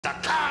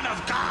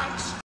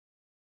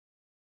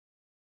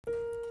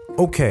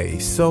Okay,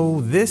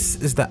 so this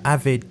is the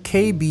Havit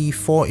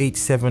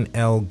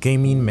KB487L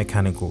gaming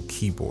mechanical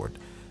keyboard.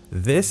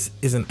 This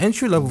is an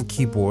entry-level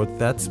keyboard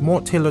that's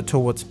more tailored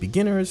towards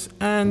beginners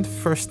and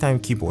first-time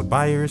keyboard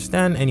buyers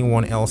than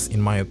anyone else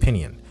in my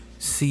opinion.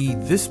 See,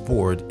 this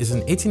board is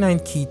an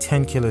 89-key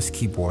 10 keyless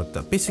keyboard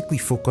that basically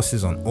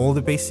focuses on all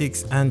the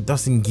basics and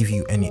doesn't give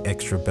you any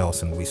extra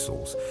bells and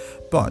whistles.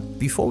 But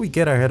before we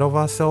get ahead of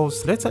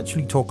ourselves, let's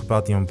actually talk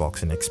about the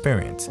unboxing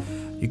experience.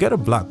 You get a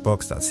black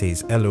box that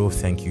says hello,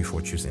 thank you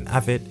for choosing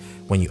Havit.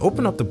 When you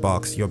open up the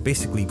box, you're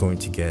basically going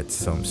to get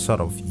some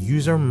sort of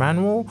user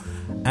manual,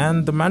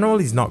 and the manual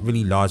is not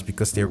really large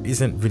because there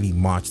isn't really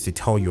much to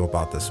tell you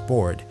about this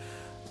board.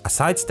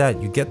 Aside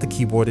that, you get the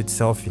keyboard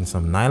itself in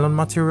some nylon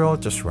material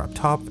just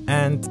wrapped up,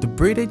 and the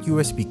braided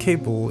USB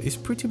cable is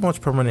pretty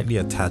much permanently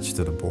attached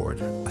to the board.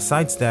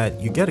 Aside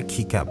that, you get a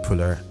keycap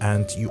puller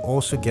and you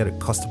also get a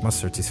customer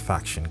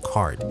satisfaction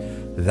card.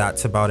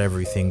 That's about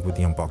everything with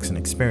the unboxing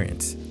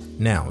experience.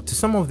 Now, to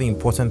some of the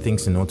important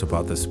things to note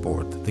about this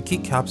board, the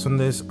keycaps on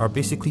this are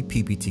basically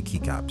PPT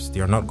keycaps.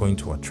 They are not going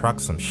to attract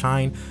some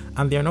shine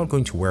and they are not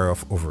going to wear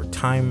off over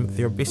time.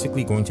 They're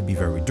basically going to be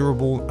very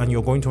durable and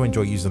you're going to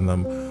enjoy using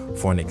them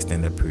for an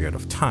extended period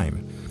of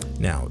time.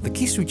 Now, the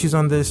key switches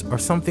on this are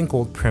something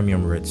called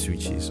premium red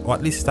switches, or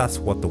at least that's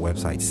what the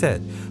website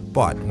said.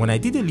 But when I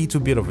did a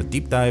little bit of a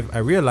deep dive, I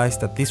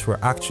realized that these were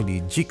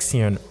actually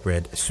Keycaps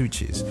red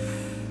switches.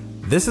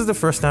 This is the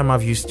first time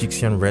I've used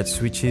Keycaps red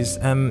switches,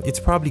 and it's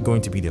probably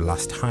going to be the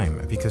last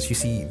time, because you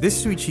see, these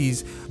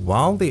switches,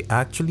 while they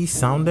actually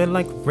sounded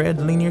like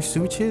red linear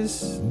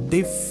switches,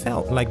 they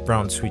felt like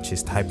brown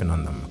switches typing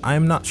on them.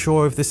 I'm not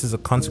sure if this is a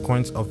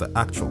consequence of the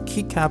actual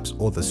keycaps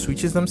or the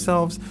switches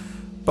themselves,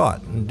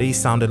 but they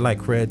sounded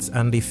like reds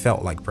and they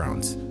felt like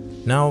browns.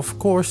 Now, of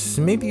course,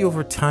 maybe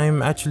over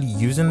time actually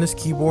using this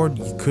keyboard,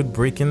 you could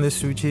break in the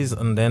switches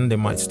and then they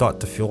might start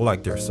to feel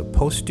like they're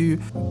supposed to,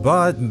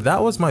 but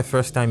that was my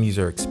first time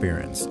user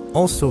experience.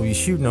 Also, you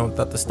should note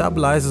that the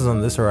stabilizers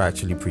on this are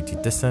actually pretty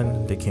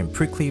decent. They came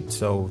pre-clipped,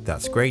 so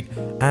that's great.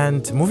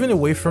 And moving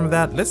away from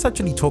that, let's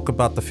actually talk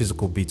about the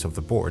physical bits of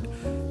the board.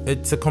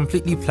 It's a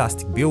completely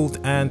plastic build,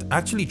 and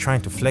actually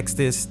trying to flex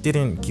this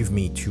didn't give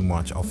me too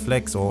much of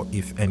flex, or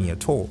if any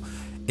at all.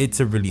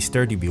 It's a really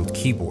sturdy built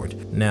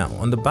keyboard. Now,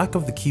 on the back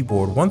of the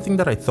keyboard, one thing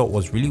that I thought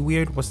was really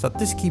weird was that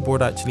this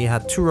keyboard actually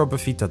had two rubber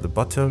feet at the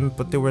bottom,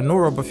 but there were no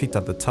rubber feet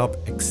at the top,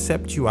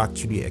 except you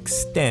actually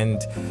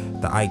extend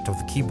the height of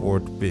the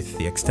keyboard with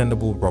the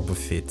extendable rubber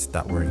feet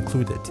that were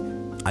included.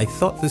 I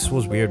thought this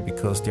was weird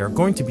because there are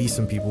going to be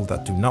some people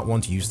that do not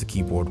want to use the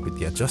keyboard with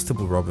the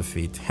adjustable rubber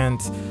feet,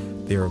 hence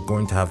they are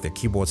going to have their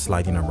keyboard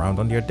sliding around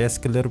on their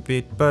desk a little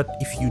bit. But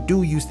if you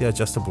do use the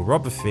adjustable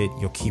rubber feet,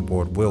 your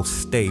keyboard will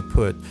stay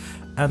put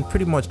and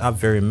pretty much have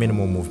very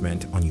minimal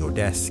movement on your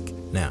desk.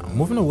 Now,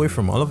 moving away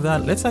from all of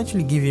that, let's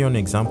actually give you an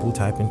example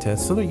typing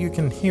test so that you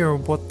can hear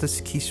what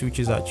this key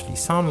switches actually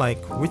sound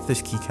like with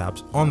this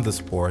keycaps on this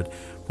board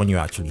when you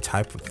actually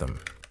type with them.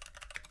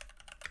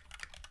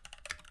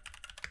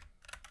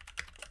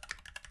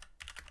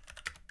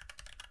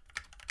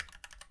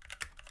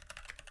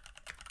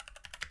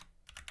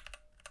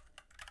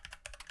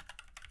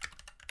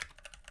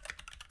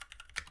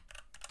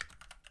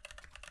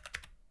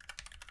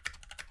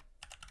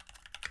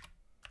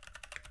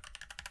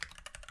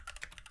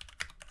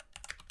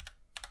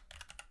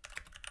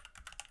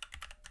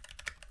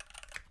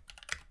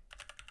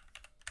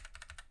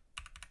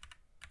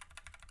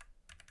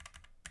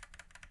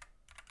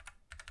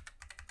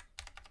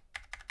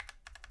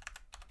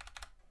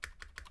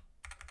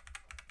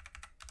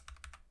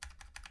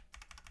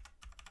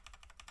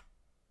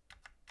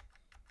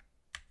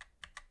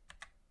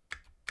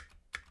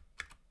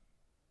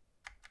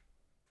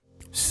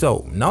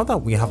 So now that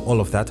we have all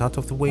of that out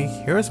of the way,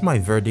 here's my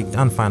verdict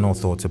and final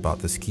thoughts about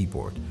this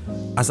keyboard.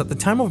 As at the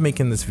time of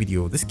making this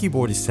video, this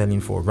keyboard is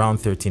selling for around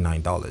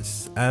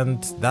 $39,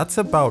 and that's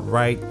about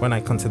right when I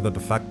consider the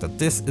fact that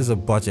this is a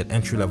budget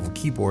entry-level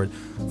keyboard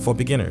for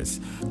beginners.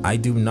 I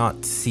do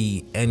not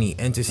see any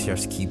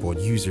enthusiast keyboard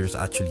users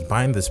actually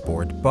buying this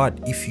board, but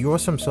if you're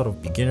some sort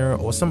of beginner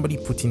or somebody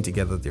putting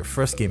together their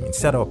first gaming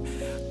setup,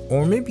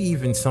 or maybe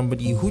even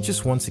somebody who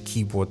just wants a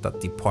keyboard that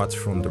departs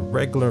from the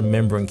regular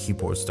membrane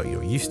keyboards that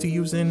you're used to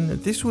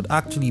using, this would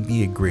actually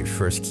be a great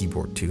first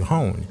keyboard to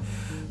hone.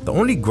 The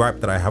only gripe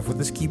that I have with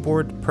this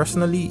keyboard,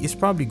 personally, is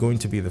probably going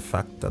to be the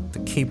fact that the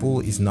cable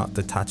is not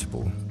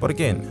detachable. But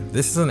again,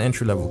 this is an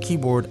entry-level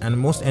keyboard and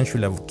most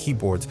entry-level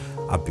keyboards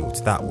are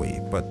built that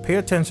way. But pay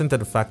attention to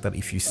the fact that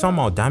if you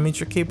somehow damage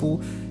your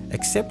cable,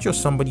 except you're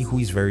somebody who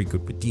is very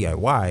good with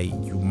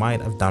DIY, you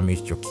might have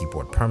damaged your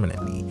keyboard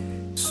permanently.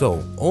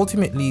 So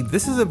ultimately,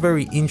 this is a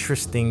very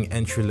interesting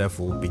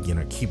entry-level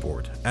beginner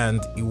keyboard, and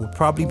it will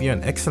probably be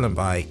an excellent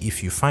buy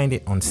if you find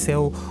it on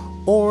sale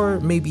or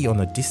maybe on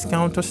a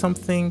discount or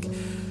something.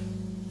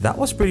 That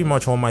was pretty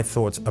much all my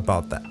thoughts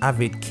about the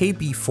Havit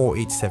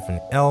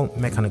KB487L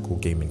mechanical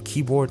gaming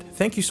keyboard.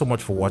 Thank you so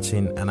much for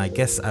watching, and I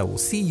guess I will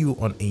see you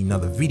on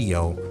another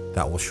video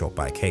that was shot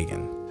by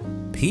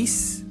Kagan.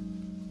 Peace.